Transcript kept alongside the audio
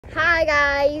Hi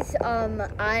guys,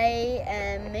 I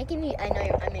am making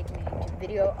I'm making a YouTube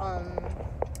video.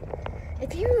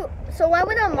 I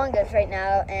went on Among Us right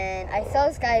now and I saw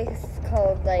this guy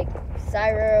called like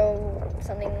Sire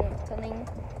something,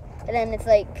 and then it's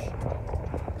like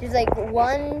just like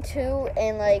 1, 2,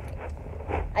 and like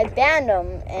I banned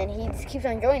him and he just keeps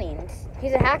on joining.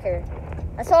 He's a hacker.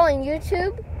 I saw on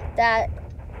YouTube that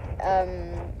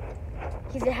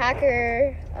he's a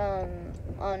hacker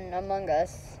on Among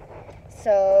Us.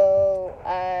 So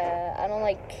I don't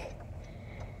like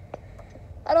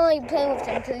playing with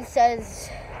him because he says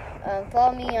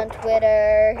follow me on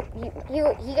Twitter.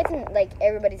 He gets in like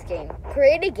everybody's game.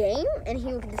 Create a game and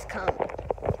he will just come.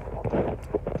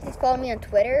 Just follow me on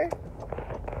Twitter.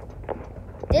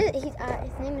 His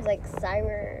name is like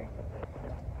Sire.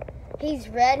 He's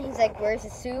red. He's like wears a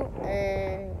suit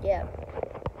and yeah.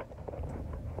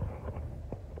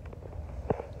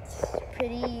 It's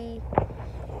pretty.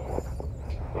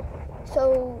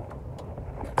 So,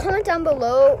 comment down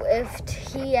below if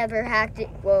he ever hacked it.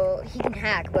 Well, he can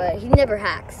hack, but he never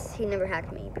hacks. He never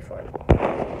hacked me before.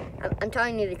 I'm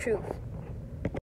telling you the truth.